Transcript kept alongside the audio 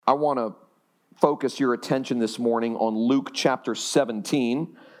I want to focus your attention this morning on Luke chapter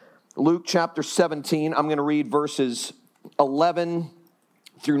 17. Luke chapter 17, I'm going to read verses 11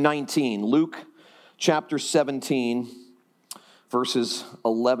 through 19. Luke chapter 17, verses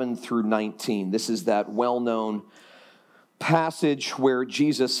 11 through 19. This is that well-known passage where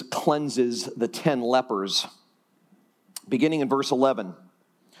Jesus cleanses the 10 lepers. Beginning in verse 11.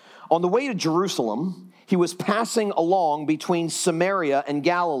 On the way to Jerusalem, he was passing along between Samaria and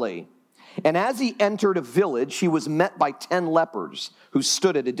Galilee. And as he entered a village, he was met by 10 lepers who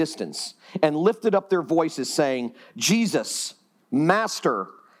stood at a distance and lifted up their voices, saying, "Jesus, Master,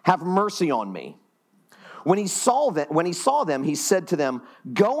 have mercy on me." When he saw them, he said to them,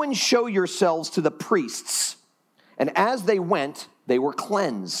 "Go and show yourselves to the priests." And as they went, they were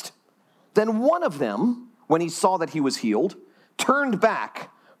cleansed. Then one of them, when he saw that he was healed, turned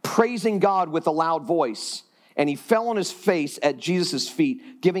back, praising God with a loud voice. And he fell on his face at Jesus'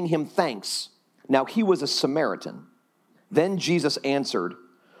 feet, giving him thanks. Now he was a Samaritan. Then Jesus answered,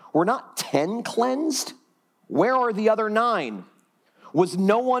 "Were not 10 cleansed? Where are the other 9? Was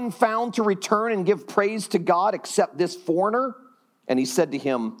no one found to return and give praise to God except this foreigner?" And he said to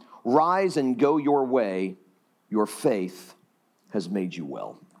him, "Rise and go your way. Your faith has made you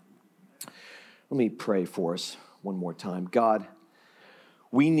well." Let me pray for us one more time. God,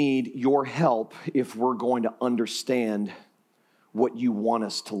 we need your help if we're going to understand what you want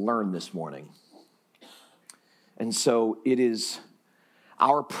us to learn this morning. And so it is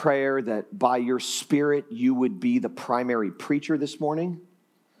our prayer that by your Spirit you would be the primary preacher this morning,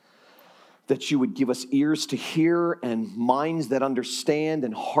 that you would give us ears to hear and minds that understand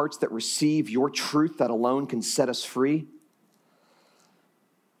and hearts that receive your truth that alone can set us free.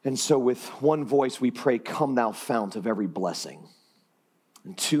 And so with one voice we pray, "Come thou fount of every blessing."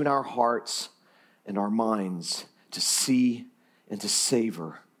 And tune our hearts and our minds to see and to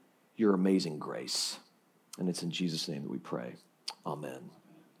savor your amazing grace. And it's in Jesus' name that we pray. Amen.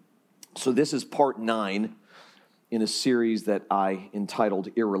 So this is part 9 in a series that I entitled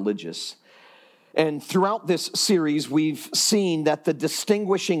Irreligious. And throughout this series, we've seen that the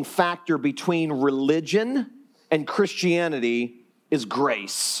distinguishing factor between religion and Christianity is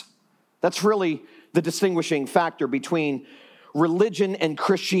grace. That's really the distinguishing factor between religion and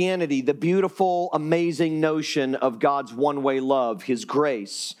Christianity, the beautiful, amazing notion of God's one-way love, his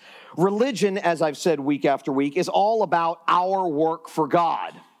grace. Religion, as I've said week after week, is all about our work for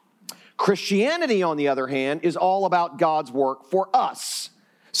God. Christianity, on the other hand, is all about God's work for us.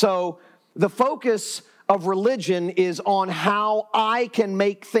 So the focus of religion is on how I can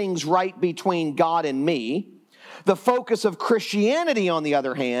make things right between God and me. The focus of Christianity, on the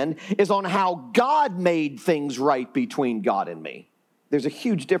other hand, is on how God made things right between God and me. There's a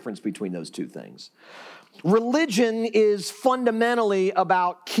huge difference between those two things. Religion is fundamentally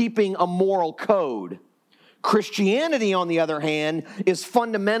about keeping a moral code. Christianity, on the other hand, is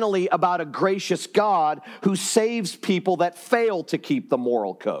fundamentally about a gracious God who saves people that fail to keep the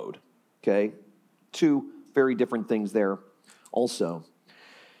moral code. Okay? Two very different things there also.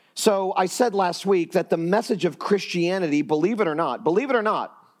 So I said last week that the message of Christianity, believe it or not,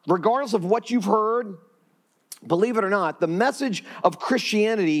 regardless of what you've heard, believe it or not, the message of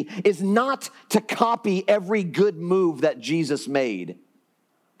Christianity is not to copy every good move that Jesus made.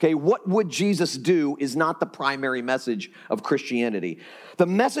 Okay, what would Jesus do is not the primary message of Christianity. The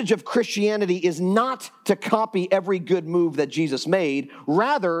message of Christianity is not to copy every good move that Jesus made.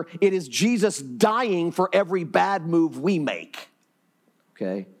 Rather, it is Jesus dying for every bad move we make.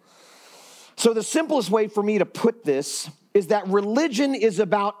 Okay? So the simplest way for me to put this is that religion is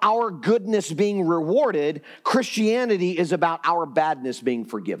about our goodness being rewarded. Christianity is about our badness being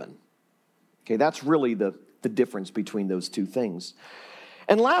forgiven. Okay, that's really the difference between those two things.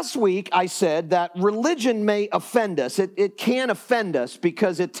 And last week I said that religion may offend us. It can offend us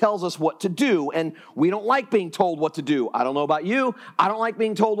because it tells us what to do, and we don't like being told what to do. I don't know about you. I don't like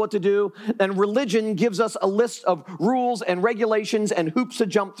being told what to do. And religion gives us a list of rules and regulations and hoops to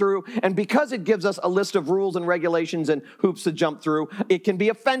jump through. And because it gives us a list of rules and regulations and hoops to jump through, it can be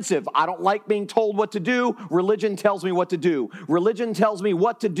offensive. I don't like being told what to do. Religion tells me what to do. Religion tells me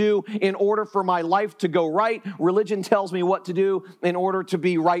what to do in order for my life to go right. Religion tells me what to do in order to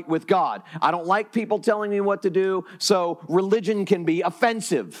be right with God. I don't like people telling me what to do, so religion can be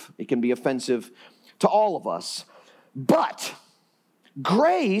offensive. It can be offensive to all of us. But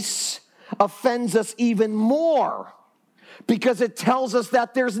grace offends us even more because it tells us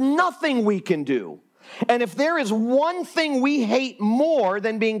that there's nothing we can do. And if there is one thing we hate more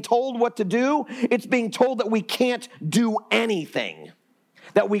than being told what to do, it's being told that we can't do anything,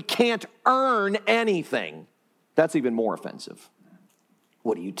 that we can't earn anything. That's even more offensive.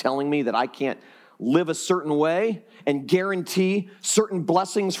 What are you telling me, that I can't live a certain way and guarantee certain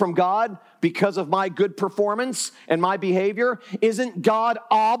blessings from God because of my good performance and my behavior? Isn't God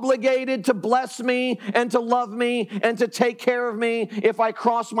obligated to bless me and to love me and to take care of me if I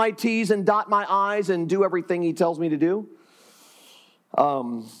cross my T's and dot my I's and do everything he tells me to do?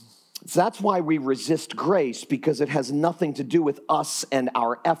 So that's why we resist grace, because it has nothing to do with us and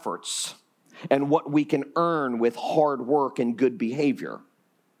our efforts and what we can earn with hard work and good behavior.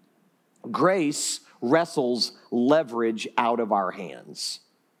 Grace wrestles leverage out of our hands.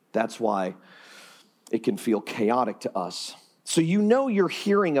 That's why it can feel chaotic to us. So you know you're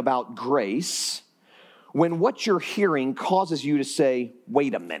hearing about grace when what you're hearing causes you to say,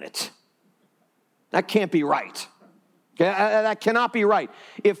 wait a minute. That can't be right. That cannot be right.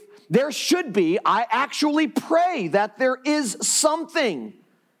 If there should be, I actually pray that there is something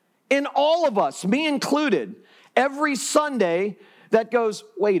in all of us, me included, every Sunday that goes,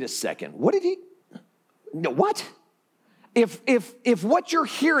 wait a second, what did he, no, what? If what you're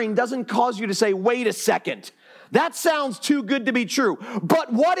hearing doesn't cause you to say, wait a second, that sounds too good to be true.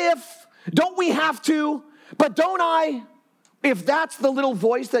 But what if, don't we have to, but don't I? If that's the little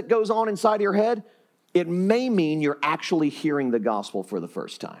voice that goes on inside of your head, it may mean you're actually hearing the gospel for the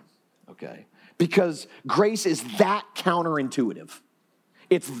first time, okay? Because grace is that counterintuitive.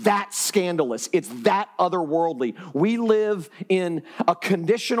 It's that scandalous. It's that otherworldly. We live in a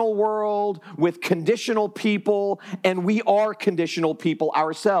conditional world with conditional people, and we are conditional people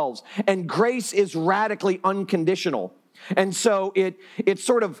ourselves. And grace is radically unconditional. And so it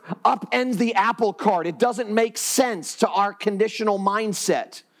sort of upends the apple cart. It doesn't make sense to our conditional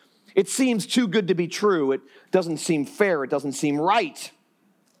mindset. It seems too good to be true. It doesn't seem fair. It doesn't seem right.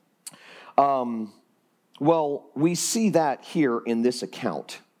 Well, we see that here in this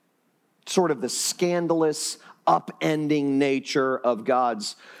account, sort of the scandalous, upending nature of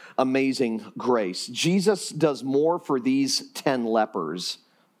God's amazing grace. Jesus does more for these 10 lepers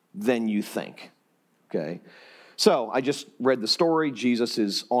than you think, okay? So I just read the story. Jesus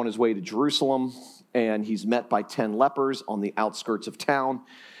is on his way to Jerusalem, and he's met by 10 lepers on the outskirts of town.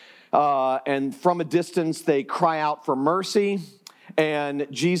 And from a distance, they cry out for mercy. And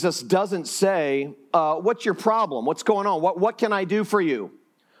Jesus doesn't say, what's your problem? What's going on? What can I do for you?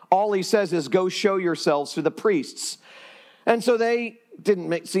 All he says is, go show yourselves to the priests. And so they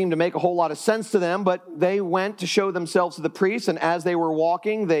didn't seem to make a whole lot of sense to them, but they went to show themselves to the priests. And as they were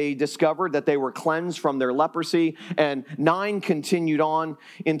walking, they discovered that they were cleansed from their leprosy. And 9 continued on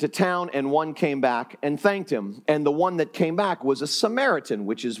into town, and 1 came back and thanked him. And the one that came back was a Samaritan,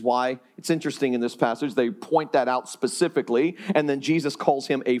 which is why it's interesting in this passage. They point that out specifically. And then Jesus calls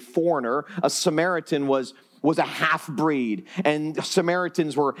him a foreigner. A Samaritan was a half-breed, and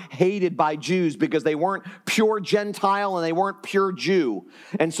Samaritans were hated by Jews because they weren't pure Gentile and they weren't pure Jew,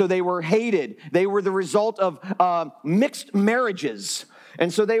 and so they were hated. They were the result of mixed marriages,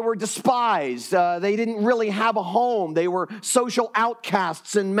 and so they were despised. They didn't really have a home. They were social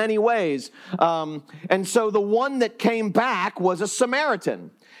outcasts in many ways, and so the one that came back was a Samaritan.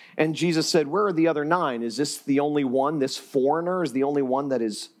 And Jesus said, where are the other 9? Is this the only one? This foreigner is the only one that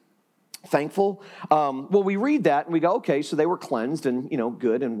is thankful? Well, we read that and we go, okay, so they were cleansed and,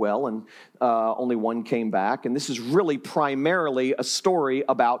 good and well, and only 1 came back. And this is really primarily a story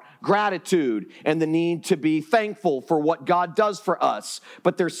about gratitude and the need to be thankful for what God does for us.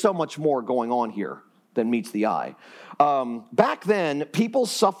 But there's so much more going on here than meets the eye. Back then, people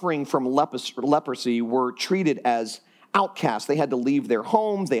suffering from leprosy were treated as outcasts. They had to leave their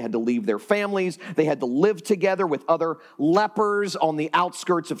homes. They had to leave their families. They had to live together with other lepers on the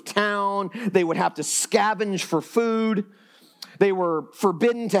outskirts of town. They would have to scavenge for food. They were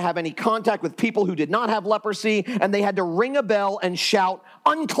forbidden to have any contact with people who did not have leprosy, and they had to ring a bell and shout,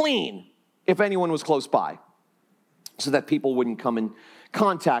 unclean, if anyone was close by, so that people wouldn't come in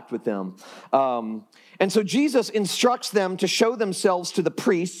contact with them. And so Jesus instructs them to show themselves to the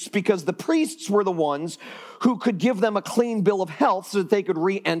priests, because the priests were the ones who could give them a clean bill of health so that they could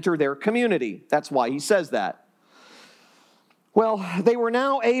re-enter their community. That's why he says that. Well, they were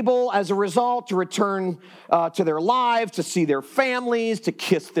now able, as a result, to return to their lives, to see their families, to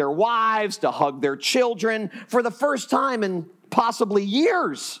kiss their wives, to hug their children for the first time in possibly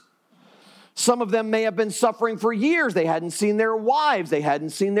years. Some of them may have been suffering for years. They hadn't seen their wives. They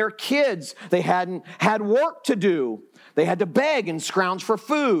hadn't seen their kids. They hadn't had work to do. They had to beg and scrounge for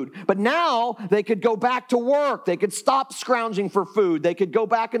food. But now they could go back to work. They could stop scrounging for food. They could go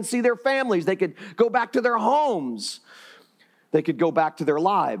back and see their families. They could go back to their homes. They could go back to their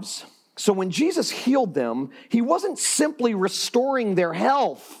lives. So when Jesus healed them, he wasn't simply restoring their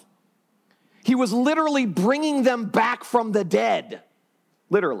health. He was literally bringing them back from the dead.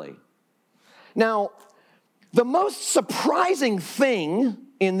 literally. Now, the most surprising thing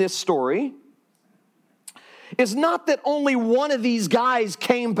in this story is not that only one of these guys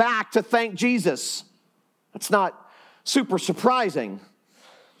came back to thank Jesus. That's not super surprising.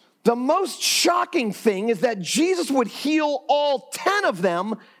 The most shocking thing is that Jesus would heal all 10 of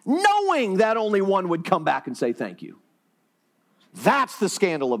them, knowing that only one would come back and say thank you. That's the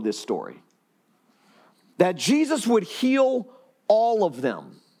scandal of this story. That Jesus would heal all of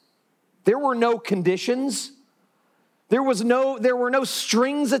them. There were no conditions. There were no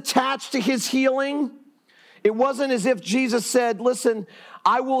strings attached to his healing. It wasn't as if Jesus said, listen,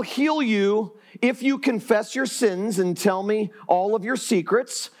 I will heal you if you confess your sins and tell me all of your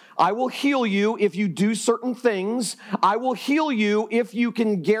secrets. I will heal you if you do certain things. I will heal you if you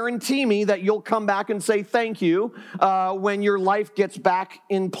can guarantee me that you'll come back and say thank you when your life gets back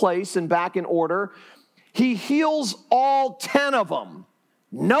in place and back in order. He heals all 10 of them,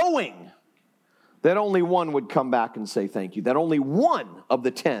 knowing that only one would come back and say thank you, that only one of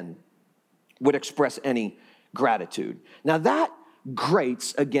the 10 would express any gratitude. Now that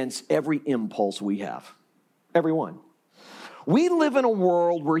grates against every impulse we have, every one. We live in a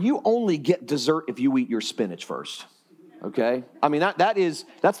world where you only get dessert if you eat your spinach first, okay? I mean,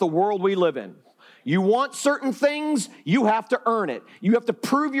 that's the world we live in. You want certain things, you have to earn it. You have to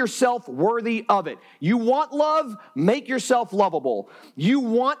prove yourself worthy of it. You want love, make yourself lovable. You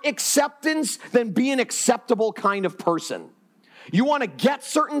want acceptance, then be an acceptable kind of person. You want to get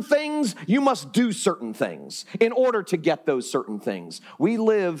certain things, you must do certain things in order to get those certain things. We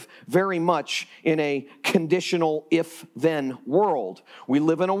live very much in a conditional if-then world. We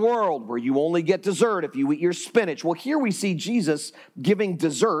live in a world where you only get dessert if you eat your spinach. Well, here we see Jesus giving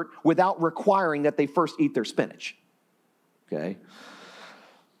dessert without requiring that they first eat their spinach. Okay?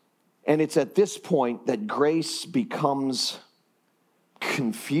 And it's at this point that grace becomes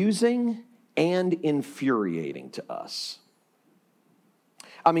confusing and infuriating to us.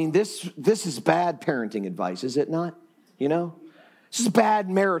 I mean, this is bad parenting advice, is it not? You know? This is bad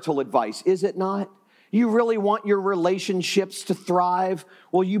marital advice, is it not? You really want your relationships to thrive?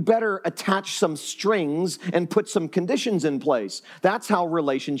 Well, you better attach some strings and put some conditions in place. That's how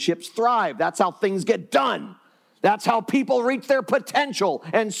relationships thrive. That's how things get done. That's how people reach their potential,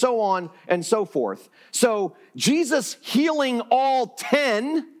 and so on and so forth. So Jesus healing all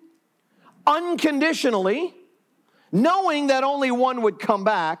 10 unconditionally, knowing that only one would come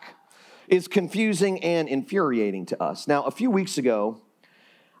back, is confusing and infuriating to us. Now, a few weeks ago,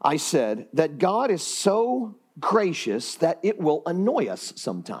 I said that God is so gracious that it will annoy us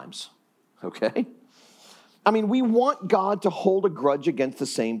sometimes, okay? I mean, we want God to hold a grudge against the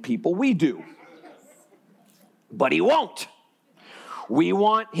same people we do, but he won't. We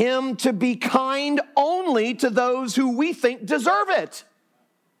want him to be kind only to those who we think deserve it,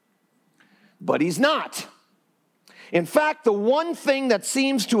 but he's not. In fact, the one thing that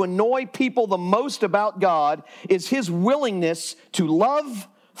seems to annoy people the most about God is his willingness to love,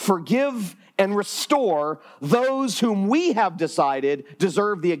 forgive, and restore those whom we have decided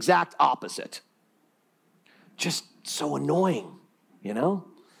deserve the exact opposite. Just so annoying, you know?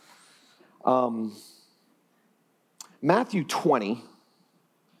 Matthew 20,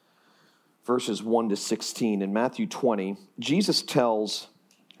 verses 1 to 16. In Matthew 20, Jesus tells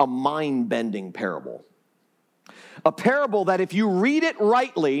a mind-bending parable. A parable that, if you read it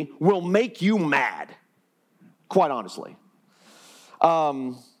rightly, will make you mad, quite honestly.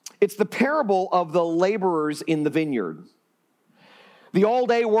 It's the parable of the laborers in the vineyard. The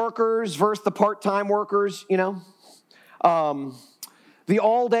all-day workers versus the part-time workers, you know. The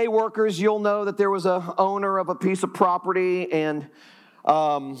all-day workers, you'll know that there was an owner of a piece of property, and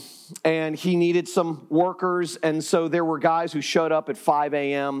he needed some workers, and so there were guys who showed up at 5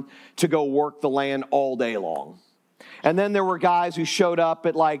 a.m. to go work the land all day long. And then there were guys who showed up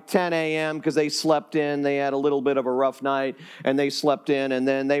at like 10 a.m. because they slept in. They had a little bit of a rough night, and they slept in, and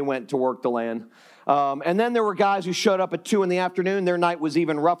then they went to work the land. And then there were guys who showed up at 2 in the afternoon. Their night was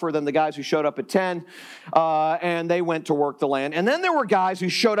even rougher than the guys who showed up at 10, and they went to work the land. And then there were guys who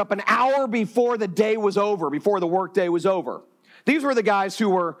showed up an hour before the day was over, before the workday was over. These were the guys who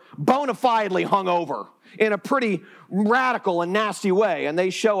were bona fidely hungover in a pretty radical and nasty way. And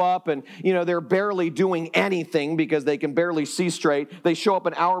they show up and, you know, they're barely doing anything because they can barely see straight. They show up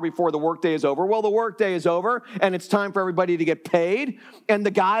an hour before the workday is over. Well, the workday is over and it's time for everybody to get paid. And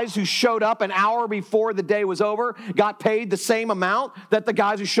the guys who showed up an hour before the day was over got paid the same amount that the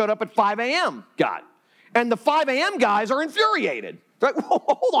guys who showed up at 5 a.m. got. And the 5 a.m. guys are infuriated. Right?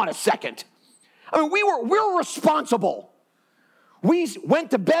 Hold on a second. I mean, we're responsible. We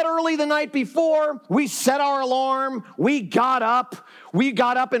went to bed early the night before. We set our alarm. We got up. We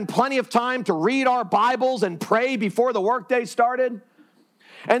got up in plenty of time to read our Bibles and pray before the workday started.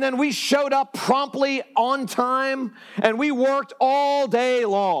 And then we showed up promptly on time, and we worked all day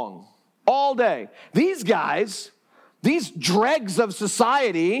long. All day. These guys, these dregs of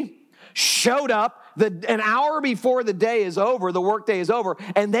society, showed up an hour before the day is over, the workday is over,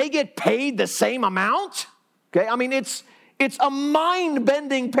 and they get paid the same amount? Okay, I mean, it's a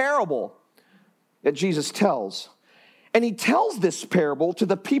mind-bending parable that Jesus tells. And he tells this parable to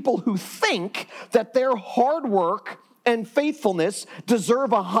the people who think that their hard work and faithfulness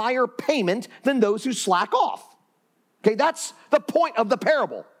deserve a higher payment than those who slack off. Okay, that's the point of the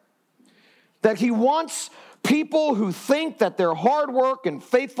parable. That he wants people who think that their hard work and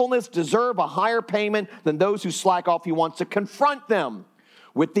faithfulness deserve a higher payment than those who slack off. He wants to confront them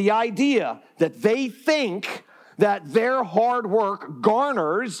with the idea that they think that their hard work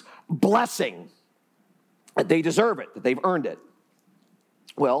garners blessing, that they deserve it, that they've earned it.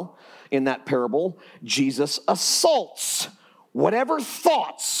 Well, in that parable, Jesus assaults whatever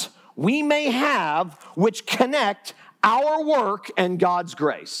thoughts we may have which connect our work and God's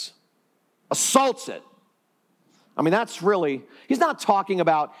grace. Assaults it. I mean, that's really, he's not talking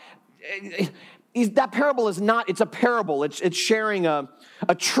about, that parable is not, it's a parable. It's sharing a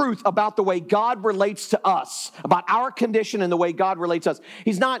truth about the way God relates to us, about our condition and the way God relates to us.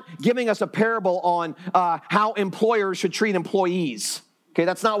 He's not giving us a parable on how employers should treat employees. Okay,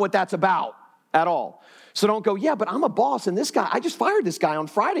 that's not what that's about at all. So don't go, yeah, but I'm a boss and this guy, I just fired this guy on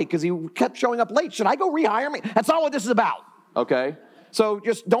Friday because he kept showing up late. Should I go rehire me? That's not what this is about, okay? So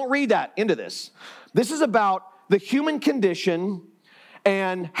just don't read that into this. This is about the human condition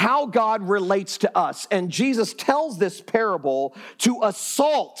and how God relates to us. And Jesus tells this parable to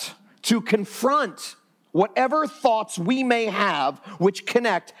assault, to confront whatever thoughts we may have which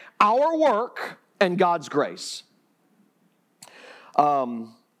connect our work and God's grace.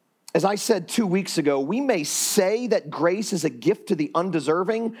 As I said 2 weeks ago, we may say that grace is a gift to the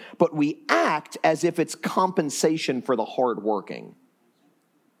undeserving, but we act as if it's compensation for the hardworking.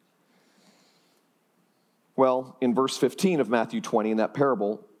 Well, in verse 15 of Matthew 20, in that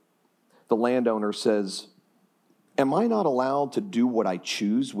parable, the landowner says, "Am I not allowed to do what I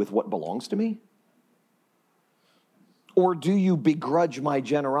choose with what belongs to me? Or do you begrudge my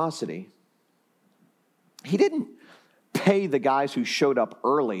generosity?" He didn't pay the guys who showed up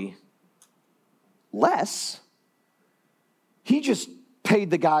early less. He just paid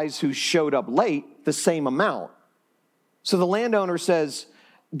the guys who showed up late the same amount. So the landowner says,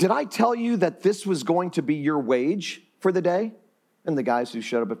 "Did I tell you that this was going to be your wage for the day?" And the guys who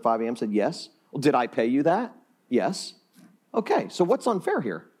showed up at 5 a.m. said, "Yes." "Well, did I pay you that?" "Yes." "Okay, so what's unfair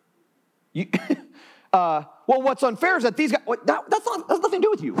here?" Well, what's unfair is that these guys, that's nothing to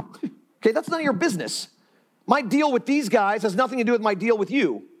do with you. Okay, that's none of your business. My deal with these guys has nothing to do with my deal with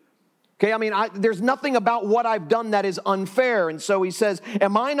you. Okay, I mean, there's nothing about what I've done that is unfair. And so he says,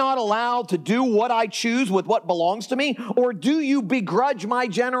 "Am I not allowed to do what I choose with what belongs to me? Or do you begrudge my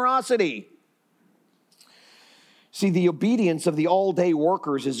generosity?" See, the obedience of the all-day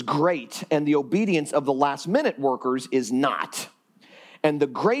workers is great, and the obedience of the last-minute workers is not. And the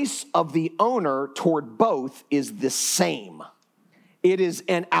grace of the owner toward both is the same. It is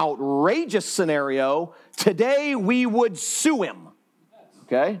an outrageous scenario. Today, we would sue him.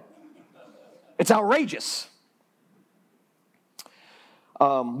 Okay? It's outrageous.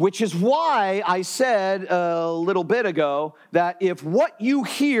 Which is why I said a little bit ago that if what you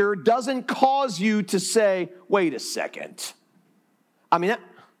hear doesn't cause you to say, "Wait a second," I mean,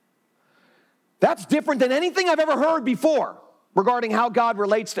 that's different than anything I've ever heard before regarding how God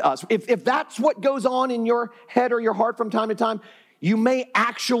relates to us. If that's what goes on in your head or your heart from time to time, you may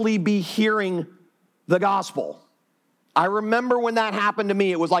actually be hearing the gospel. I remember when that happened to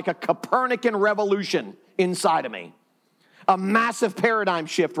me. It was like a Copernican revolution inside of me. A massive paradigm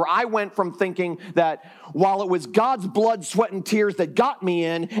shift where I went from thinking that while it was God's blood, sweat, and tears that got me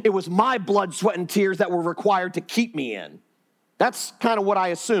in, it was my blood, sweat, and tears that were required to keep me in. That's kind of what I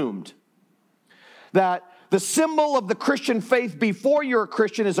assumed. That the symbol of the Christian faith before you're a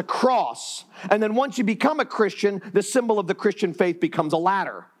Christian is a cross. And then once you become a Christian, the symbol of the Christian faith becomes a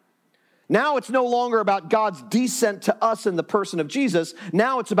ladder. Now it's no longer about God's descent to us in the person of Jesus.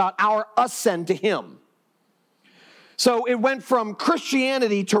 Now it's about our ascend to him. So it went from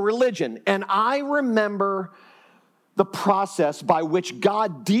Christianity to religion. And I remember the process by which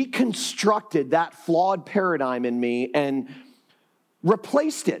God deconstructed that flawed paradigm in me and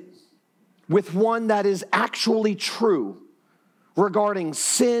replaced it with one that is actually true regarding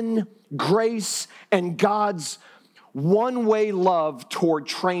sin, grace, and God's one-way love toward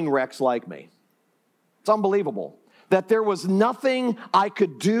train wrecks like me. It's unbelievable that there was nothing I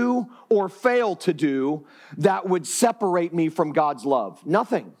could do or fail to do that would separate me from God's love.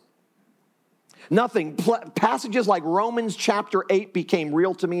 Nothing. Nothing. Passages like Romans chapter 8 became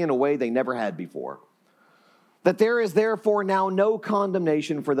real to me in a way they never had before. That there is therefore now no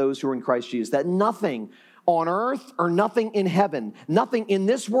condemnation for those who are in Christ Jesus. That nothing on earth or nothing in heaven, nothing in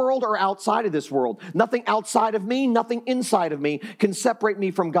this world or outside of this world, nothing outside of me, nothing inside of me can separate me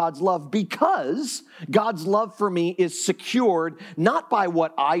from God's love, because God's love for me is secured not by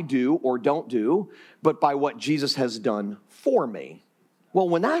what I do or don't do, but by what Jesus has done for me. Well,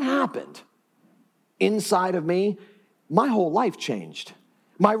 when that happened inside of me, my whole life changed.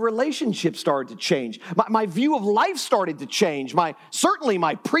 My relationship started to change. My view of life started to change. Certainly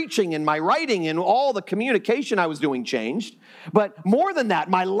my preaching and my writing and all the communication I was doing changed. But more than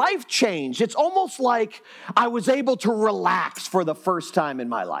that, my life changed. It's almost like I was able to relax for the first time in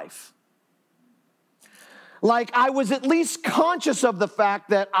my life. Like I was at least conscious of the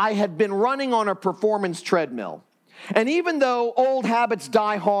fact that I had been running on a performance treadmill. And even though old habits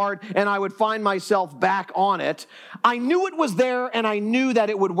die hard and I would find myself back on it, I knew it was there and I knew that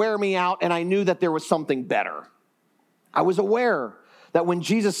it would wear me out and I knew that there was something better. I was aware that when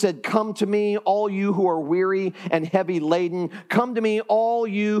Jesus said, "Come to me, all you who are weary and heavy laden, come to me, all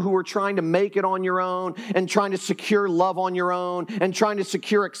you who are trying to make it on your own and trying to secure love on your own and trying to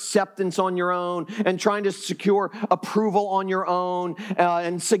secure acceptance on your own and trying to secure approval on your own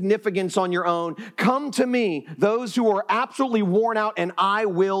and significance on your own. Come to me, those who are absolutely worn out, and I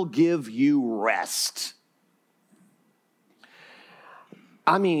will give you rest."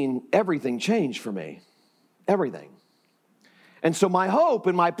 I mean, everything changed for me. Everything. And so my hope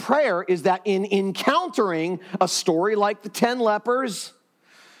and my prayer is that in encountering a story like the 10 lepers,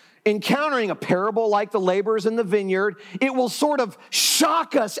 encountering a parable like the laborers in the vineyard, it will sort of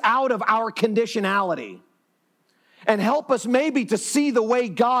shock us out of our conditionality and help us maybe to see the way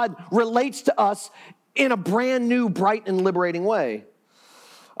God relates to us in a brand new, bright, and liberating way.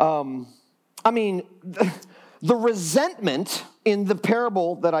 The resentment in the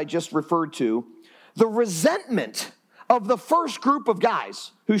parable that I just referred to, the resentment of the first group of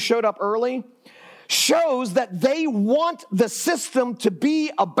guys who showed up early shows that they want the system to be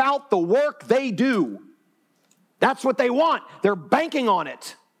about the work they do. That's what they want. They're banking on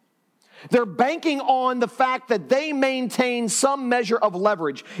it. They're banking on the fact that they maintain some measure of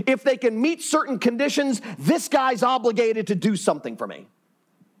leverage. If they can meet certain conditions, this guy's obligated to do something for me.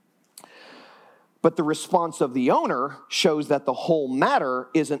 But the response of the owner shows that the whole matter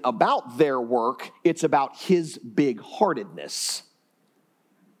isn't about their work, it's about his big-heartedness.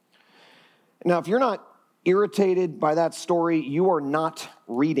 Now, if you're not irritated by that story, you are not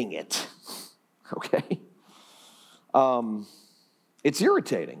reading it, okay? It's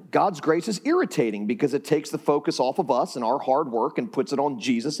irritating. God's grace is irritating because it takes the focus off of us and our hard work and puts it on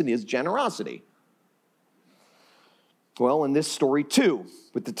Jesus and his generosity. Well, in this story too,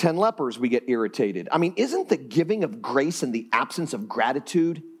 with the 10 lepers, we get irritated. I mean, isn't the giving of grace in the absence of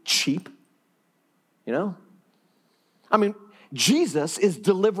gratitude cheap? You know? I mean, Jesus is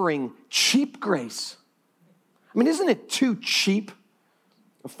delivering cheap grace. I mean, isn't it too cheap?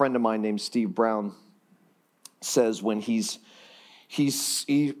 A friend of mine named Steve Brown says when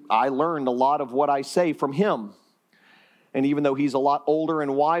I learned a lot of what I say from him. And even though he's a lot older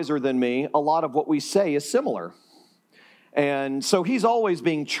and wiser than me, a lot of what we say is similar. And so he's always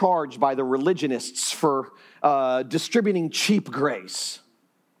being charged by the religionists for distributing cheap grace.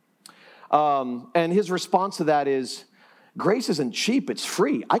 And his response to that is, grace isn't cheap, it's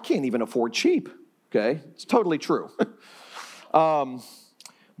free. I can't even afford cheap, okay? It's totally true. Isn't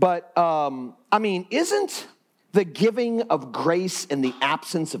the giving of grace in the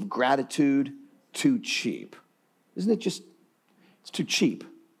absence of gratitude too cheap? Isn't it just, it's too cheap?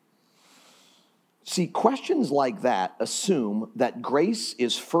 See, questions like that assume that grace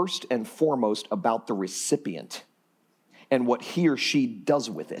is first and foremost about the recipient and what he or she does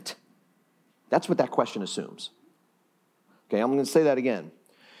with it. That's what that question assumes. Okay, I'm going to say that again.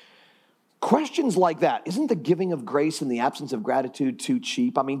 Questions like that, isn't the giving of grace in the absence of gratitude too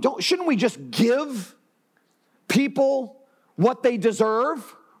cheap? I mean, shouldn't we just give people what they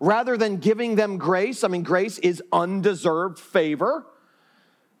deserve rather than giving them grace? I mean, grace is undeserved favor.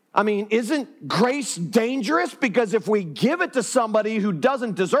 I mean, isn't grace dangerous? Because if we give it to somebody who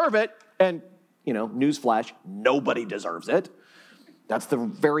doesn't deserve it, and, newsflash, nobody deserves it. That's the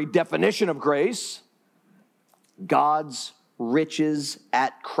very definition of grace. God's riches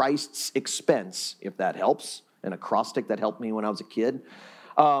at Christ's expense, if that helps. An acrostic that helped me when I was a kid.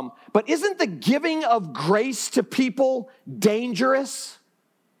 But isn't the giving of grace to people dangerous?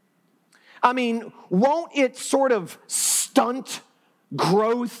 I mean, won't it sort of stunt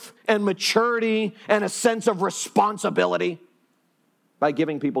growth and maturity and a sense of responsibility by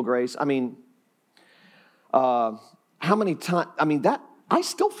giving people grace? I mean, how many times, I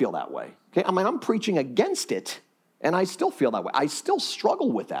still feel that way. Okay, I mean, I'm preaching against it, and I still feel that way. I still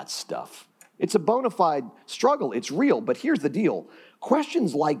struggle with that stuff. It's a bona fide struggle. It's real, but here's the deal.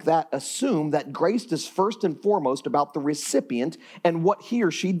 Questions like that assume that grace is first and foremost about the recipient and what he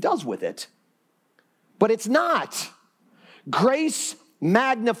or she does with it. But it's not. Grace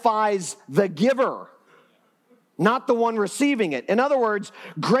magnifies the giver, not the one receiving it. In other words,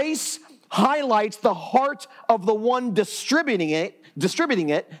 grace highlights the heart of the one distributing it,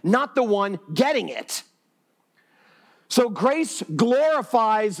 not the one getting it. So grace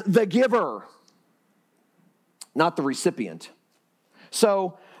glorifies the giver, not the recipient.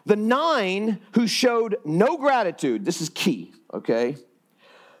 So the 9 who showed no gratitude, this is key, okay?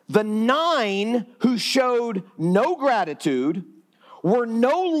 The 9 who showed no gratitude were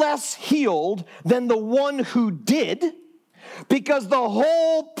no less healed than the one who did, because the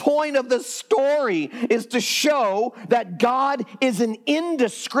whole point of the story is to show that God is an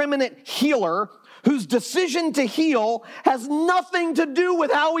indiscriminate healer whose decision to heal has nothing to do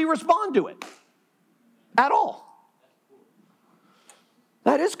with how we respond to it at all.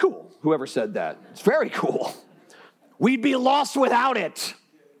 That is cool, whoever said that. It's very cool. We'd be lost without it.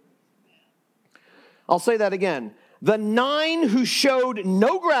 I'll say that again. The 9 who showed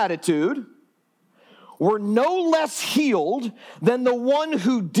no gratitude were no less healed than the one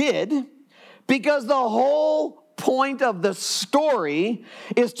who did, because the whole point of the story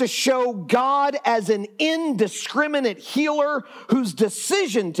is to show God as an indiscriminate healer whose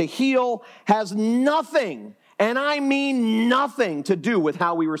decision to heal has nothing, and I mean nothing, to do with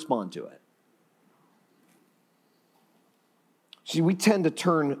how we respond to it. See, we tend to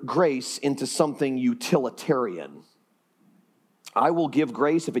turn grace into something utilitarian. I will give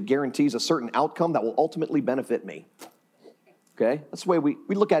grace if it guarantees a certain outcome that will ultimately benefit me. Okay? That's the way we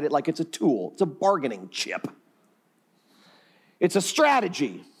look at it, like it's a tool. It's a bargaining chip. It's a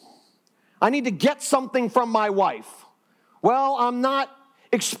strategy. I need to get something from my wife. Well, I'm not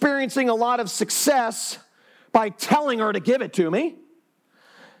experiencing a lot of success by telling her to give it to me.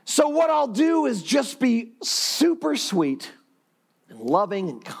 So what I'll do is just be super sweet and loving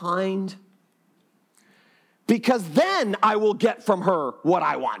and kind, because then I will get from her what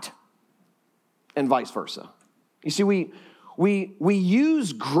I want, and vice versa. You see, we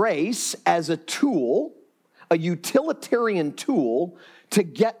use grace as a tool, a utilitarian tool, to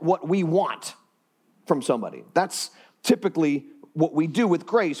get what we want from somebody. That's typically what we do with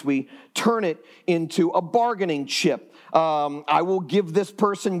grace. We turn it into a bargaining chip. I will give this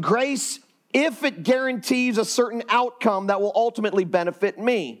person grace if it guarantees a certain outcome that will ultimately benefit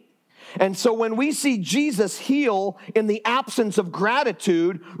me. And so when we see Jesus heal in the absence of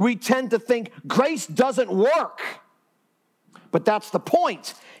gratitude, we tend to think grace doesn't work. But that's the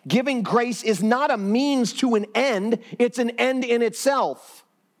point. Giving grace is not a means to an end, it's an end in itself.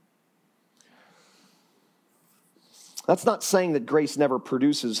 That's not saying that grace never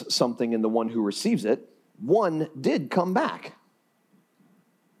produces something in the one who receives it. One did come back.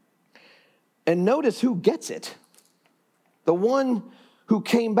 And notice who gets it. The one who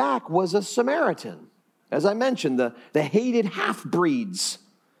came back was a Samaritan. As I mentioned, the hated half-breeds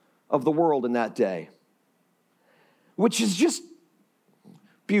of the world in that day, which is just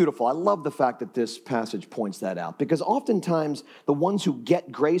beautiful. I love the fact that this passage points that out, because oftentimes the ones who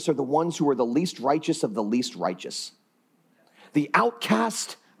get grace are the ones who are the least righteous of the least righteous. The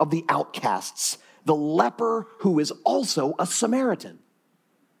outcast of the outcasts, the leper who is also a Samaritan.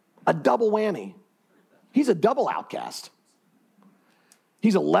 A double whammy. He's a double outcast.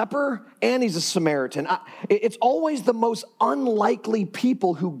 He's a leper and he's a Samaritan. It's always the most unlikely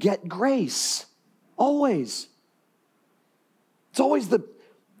people who get grace. Always. It's always the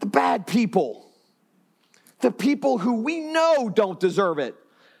bad people. The people who we know don't deserve it.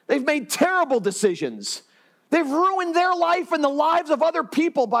 They've made terrible decisions. They've ruined their life and the lives of other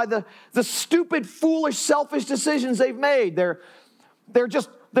people by the stupid, foolish, selfish decisions they've made. They're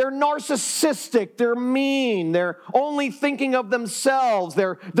narcissistic, they're mean, they're only thinking of themselves,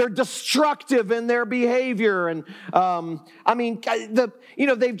 they're destructive in their behavior, and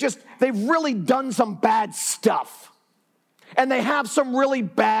they've really done some bad stuff, and they have some really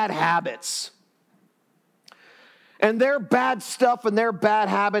bad habits, and their bad stuff and their bad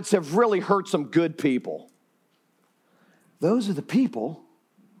habits have really hurt some good people. Those are the people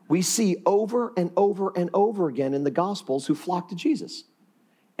we see over and over and over again in the Gospels who flock to Jesus.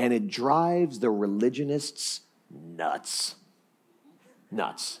 and it drives the religionists nuts.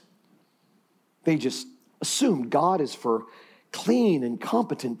 Nuts. They just assume God is for clean and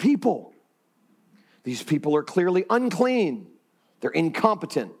competent people. These people are clearly unclean. They're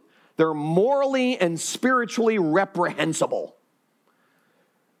incompetent. They're morally and spiritually reprehensible.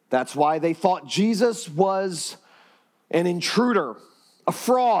 That's why they thought Jesus was an intruder, a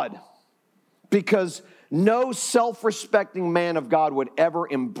fraud, because no self-respecting man of God would ever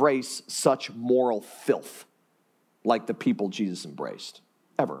embrace such moral filth like the people Jesus embraced,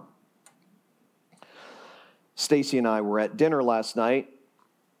 ever. Stacy and I were at dinner last night.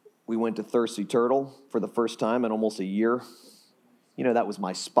 We went to Thirsty Turtle for the first time in almost a year. You know, that was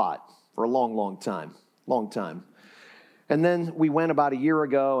my spot for a long, long time. And then we went about a year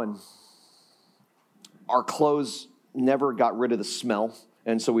ago, and our clothes never got rid of the smell,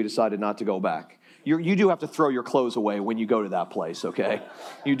 and so we decided not to go back. You do have to throw your clothes away when you go to that place, okay?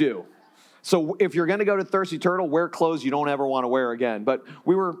 You do. So if you're going to go to Thirsty Turtle, wear clothes you don't ever want to wear again. But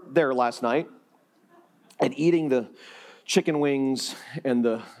we were there last night and eating the chicken wings and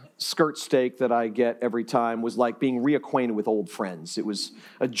the skirt steak that I get every time was like being reacquainted with old friends. It was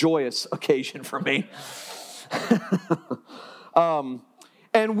a joyous occasion for me.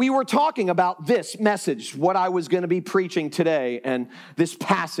 And we were talking about this message, what I was going to be preaching today, and this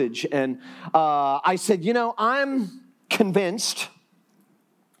passage. And I said, I'm convinced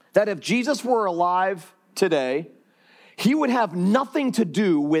that if Jesus were alive today, he would have nothing to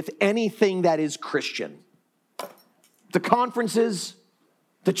do with anything that is Christian. The conferences,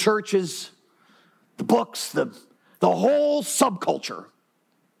 the churches, the books, the whole subculture.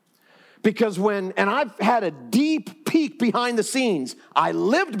 Because and I've had a deep peek behind the scenes. I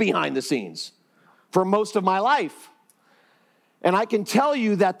lived behind the scenes for most of my life. And I can tell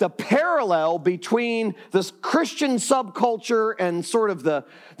you that the parallel between this Christian subculture and sort of the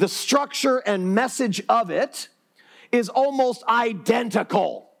structure and message of it is almost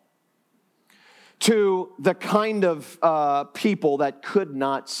identical to the kind of people that could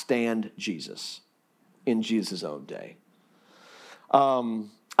not stand Jesus in Jesus' own day.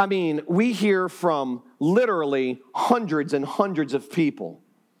 We hear from literally hundreds and hundreds of people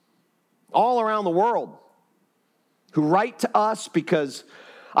all around the world who write to us because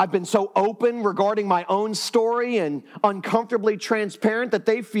I've been so open regarding my own story and uncomfortably transparent that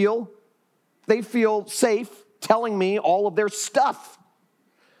they feel safe telling me all of their stuff.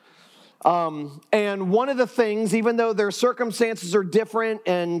 And one of the things, even though their circumstances are different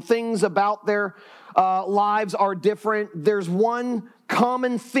and things about their lives are different, there's one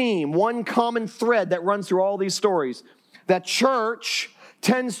common theme, one common thread that runs through all these stories, that church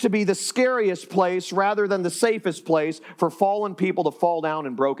tends to be the scariest place rather than the safest place for fallen people to fall down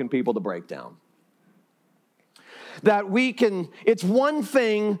and broken people to break down. That it's one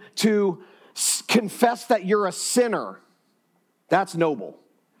thing to confess that you're a sinner. That's noble.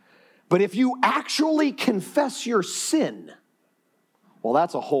 But if you actually confess your sin, well,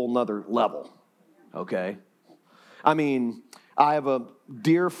 that's a whole nother level, okay? I have a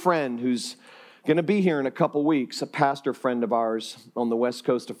dear friend who's going to be here in a couple weeks, a pastor friend of ours on the west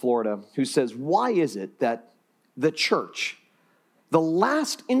coast of Florida, who says, why is it that the church, the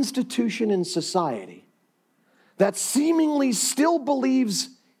last institution in society that seemingly still believes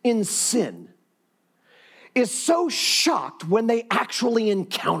in sin, is so shocked when they actually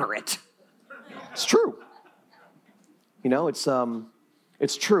encounter it? It's true.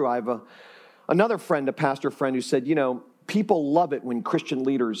 It's true. I have another friend, a pastor friend, who said, people love it when Christian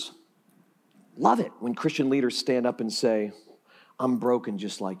leaders stand up and say, I'm broken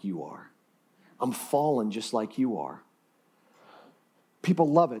just like you are. I'm fallen just like you are. People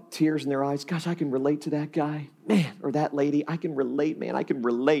love it. Tears in their eyes. Gosh, I can relate to that guy. Man, or that lady. I can relate, man. I can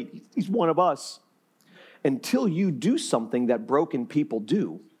relate. He's one of us. Until you do something that broken people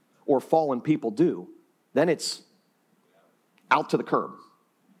do or fallen people do, then it's out to the curb.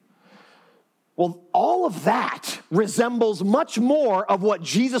 Well, all of that resembles much more of what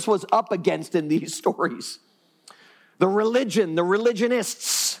Jesus was up against in these stories. The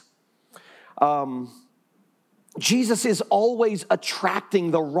religionists. Jesus is always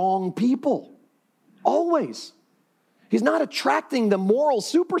attracting the wrong people. Always. He's not attracting the moral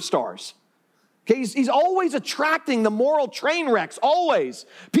superstars. Okay, he's always attracting the moral train wrecks, always.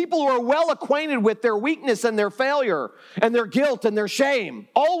 People who are well acquainted with their weakness and their failure and their guilt and their shame,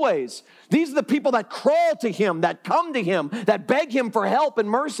 always. These are the people that crawl to him, that come to him, that beg him for help and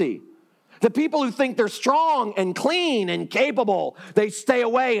mercy. The people who think they're strong and clean and capable, they stay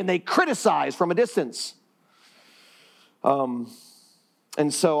away and they criticize from a distance. And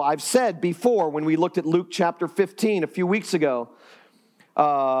so I've said before, when we looked at Luke chapter 15 a few weeks ago,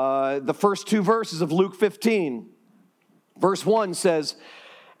 The first two verses of Luke 15. Verse 1 says,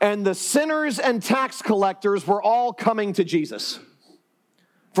 "And the sinners and tax collectors were all coming to Jesus."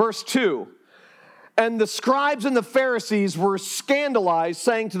 Verse 2, "And the scribes and the Pharisees were scandalized,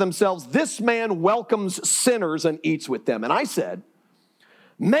 saying to themselves, 'This man welcomes sinners and eats with them.' And I said,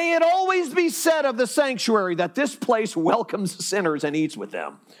 'May it always be said of the sanctuary that this place welcomes sinners and eats with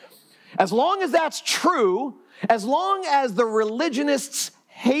them.'" As long as that's true, as long as the religionists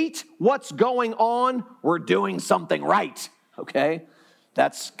hate what's going on, we're doing something right, okay?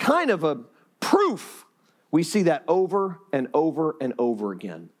 That's kind of a proof. We see that over and over and over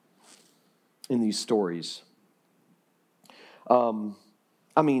again in these stories. Over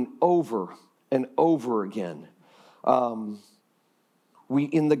and over again.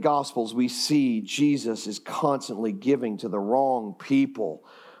 In the Gospels, we see Jesus is constantly giving to the wrong people.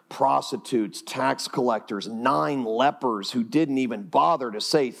 Prostitutes, tax collectors, 9 lepers who didn't even bother to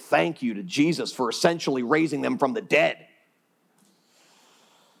say thank you to Jesus for essentially raising them from the dead.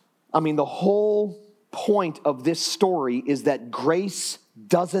 The whole point of this story is that grace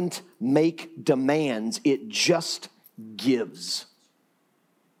doesn't make demands, it just gives.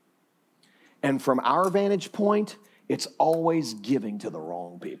 And from our vantage point, it's always giving to the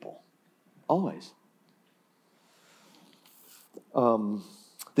wrong people. Always.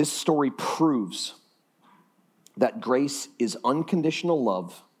 This story proves that grace is unconditional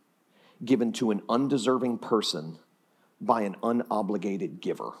love given to an undeserving person by an unobligated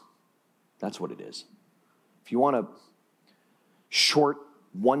giver. That's what it is. If you want a short,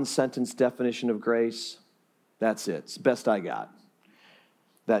 one-sentence definition of grace, that's it. It's the best I got.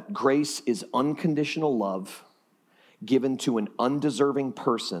 That grace is unconditional love given to an undeserving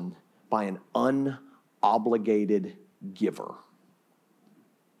person by an unobligated giver.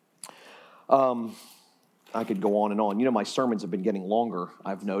 I could go on and on. My sermons have been getting longer,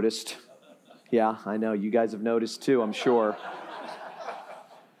 I've noticed. Yeah, I know. You guys have noticed too, I'm sure.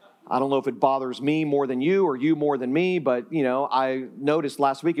 I don't know if it bothers me more than you or you more than me, but, I noticed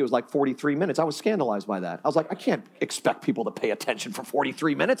last week it was like 43 minutes. I was scandalized by that. I was like, I can't expect people to pay attention for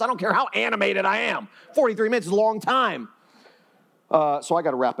 43 minutes. I don't care how animated I am. 43 minutes is a long time. So I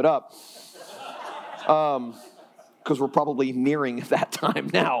got to wrap it up. Because we're probably nearing that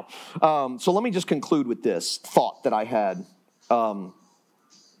time now. So let me just conclude with this thought that I had.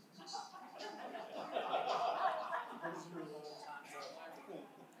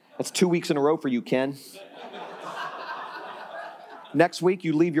 That's 2 weeks in a row for you, Ken. Next week,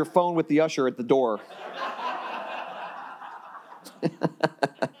 you leave your phone with the usher at the door.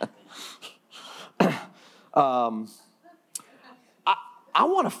 I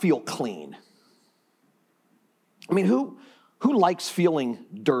want to feel clean. Who likes feeling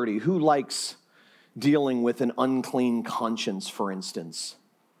dirty? Who likes dealing with an unclean conscience, for instance?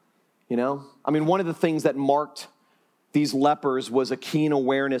 One of the things that marked these lepers was a keen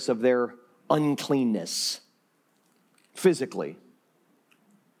awareness of their uncleanness physically.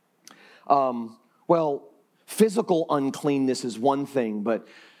 Physical uncleanness is one thing, but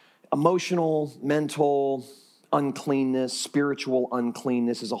emotional, mental uncleanness, spiritual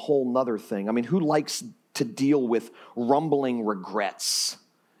uncleanness is a whole nother thing. Who likes to deal with rumbling regrets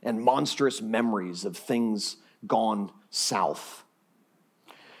and monstrous memories of things gone south?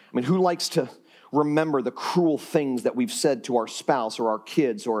 Who likes to remember the cruel things that we've said to our spouse or our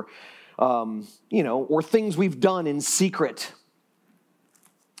kids or things we've done in secret,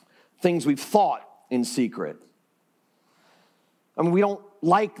 things we've thought in secret? We don't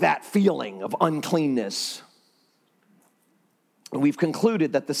like that feeling of uncleanness. And we've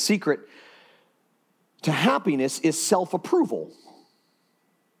concluded that the secret to happiness is self-approval.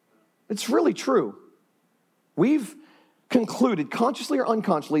 It's really true. We've concluded, consciously or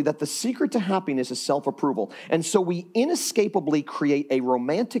unconsciously, that the secret to happiness is self-approval. And so we inescapably create a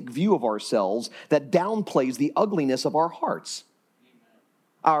romantic view of ourselves that downplays the ugliness of our hearts.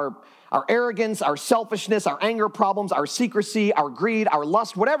 Our arrogance, our selfishness, our anger problems, our secrecy, our greed, our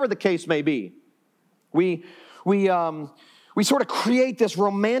lust, whatever the case may be. We sort of create this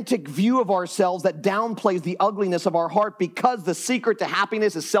romantic view of ourselves that downplays the ugliness of our heart because the secret to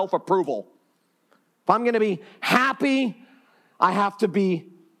happiness is self-approval. If I'm going to be happy, I have to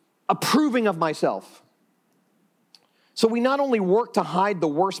be approving of myself. So we not only work to hide the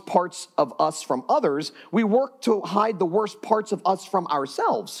worst parts of us from others, we work to hide the worst parts of us from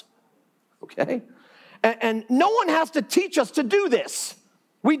ourselves. Okay? And no one has to teach us to do this.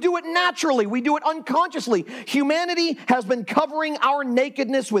 We do it naturally. We do it unconsciously. Humanity has been covering our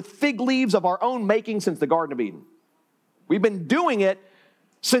nakedness with fig leaves of our own making since the Garden of Eden. We've been doing it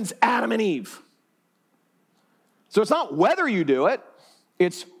since Adam and Eve. So it's not whether you do it,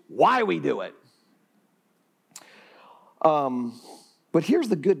 It's why we do it. But here's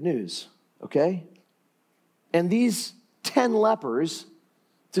the good news, okay? And these 10 lepers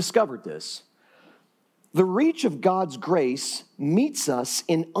discovered this. The reach of God's grace meets us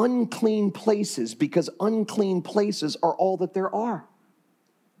in unclean places because unclean places are all that there are.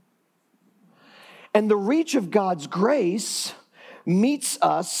 And the reach of God's grace meets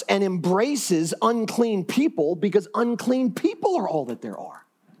us and embraces unclean people because unclean people are all that there are.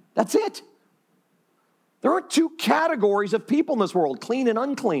 That's it. There are two categories of people in this world, clean and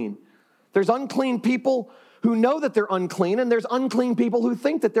unclean. There's unclean people who know that they're unclean, and there's unclean people who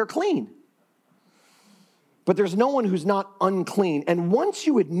think that they're clean. But there's no one who's not unclean. And once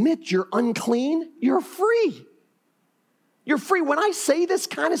you admit you're unclean, you're free. You're free. When I say this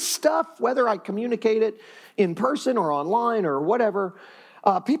kind of stuff, whether I communicate it in person or online or whatever,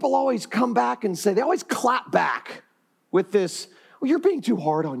 people always come back and say, they always clap back with this, well, you're being too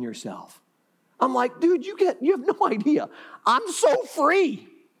hard on yourself. I'm like, dude, you have no idea. I'm so free.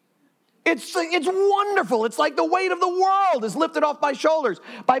 It's wonderful. It's like the weight of the world is lifted off my shoulders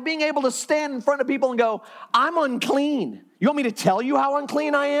by being able to stand in front of people and go, I'm unclean. You want me to tell you how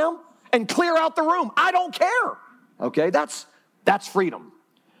unclean I am? And clear out the room. I don't care. Okay, that's freedom.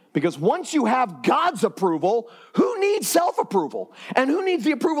 Because once you have God's approval, who needs self-approval? And who needs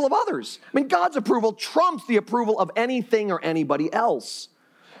the approval of others? I mean, God's approval trumps the approval of anything or anybody else,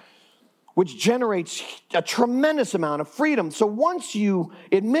 which generates a tremendous amount of freedom. So once you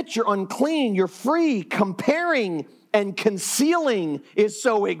admit you're unclean, you're free. Comparing and concealing is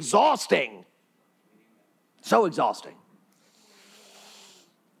so exhausting. So exhausting.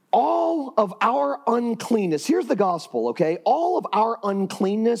 All of our uncleanness, here's the gospel, okay? All of our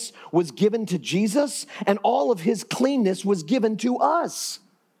uncleanness was given to Jesus, and all of his cleanness was given to us.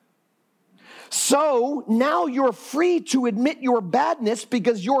 So now you're free to admit your badness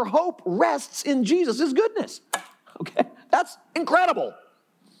because your hope rests in Jesus' goodness. Okay, that's incredible.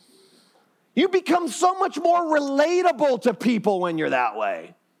 You become so much more relatable to people when you're that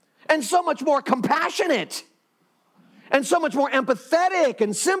way, and so much more compassionate, and so much more empathetic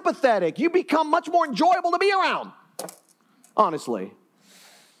and sympathetic. You become much more enjoyable to be around, honestly.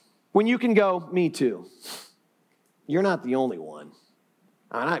 When you can go, me too. You're not the only one.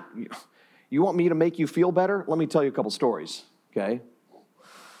 You want me to make you feel better? Let me tell you a couple stories, okay?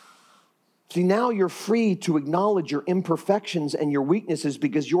 See, now you're free to acknowledge your imperfections and your weaknesses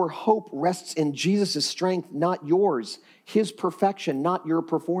because your hope rests in Jesus' strength, not yours. His perfection, not your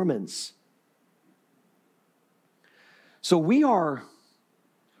performance. So we're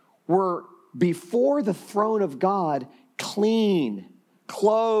before the throne of God, clean,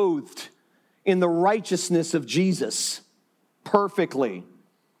 clothed in the righteousness of Jesus, perfectly.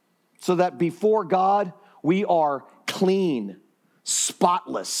 So that before God, we are clean,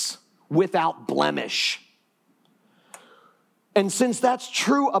 spotless, without blemish. And since that's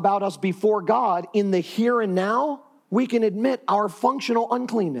true about us before God, in the here and now, we can admit our functional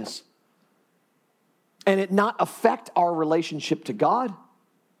uncleanness and it not affect our relationship to God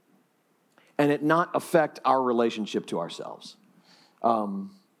and it not affect our relationship to ourselves.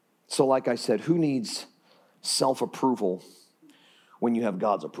 So like I said, who needs self-approval when you have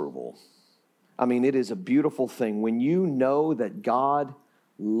God's approval? I mean, it is a beautiful thing. When you know that God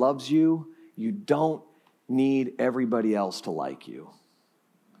loves you, you don't need everybody else to like you.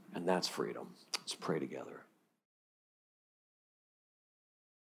 And that's freedom. Let's pray together.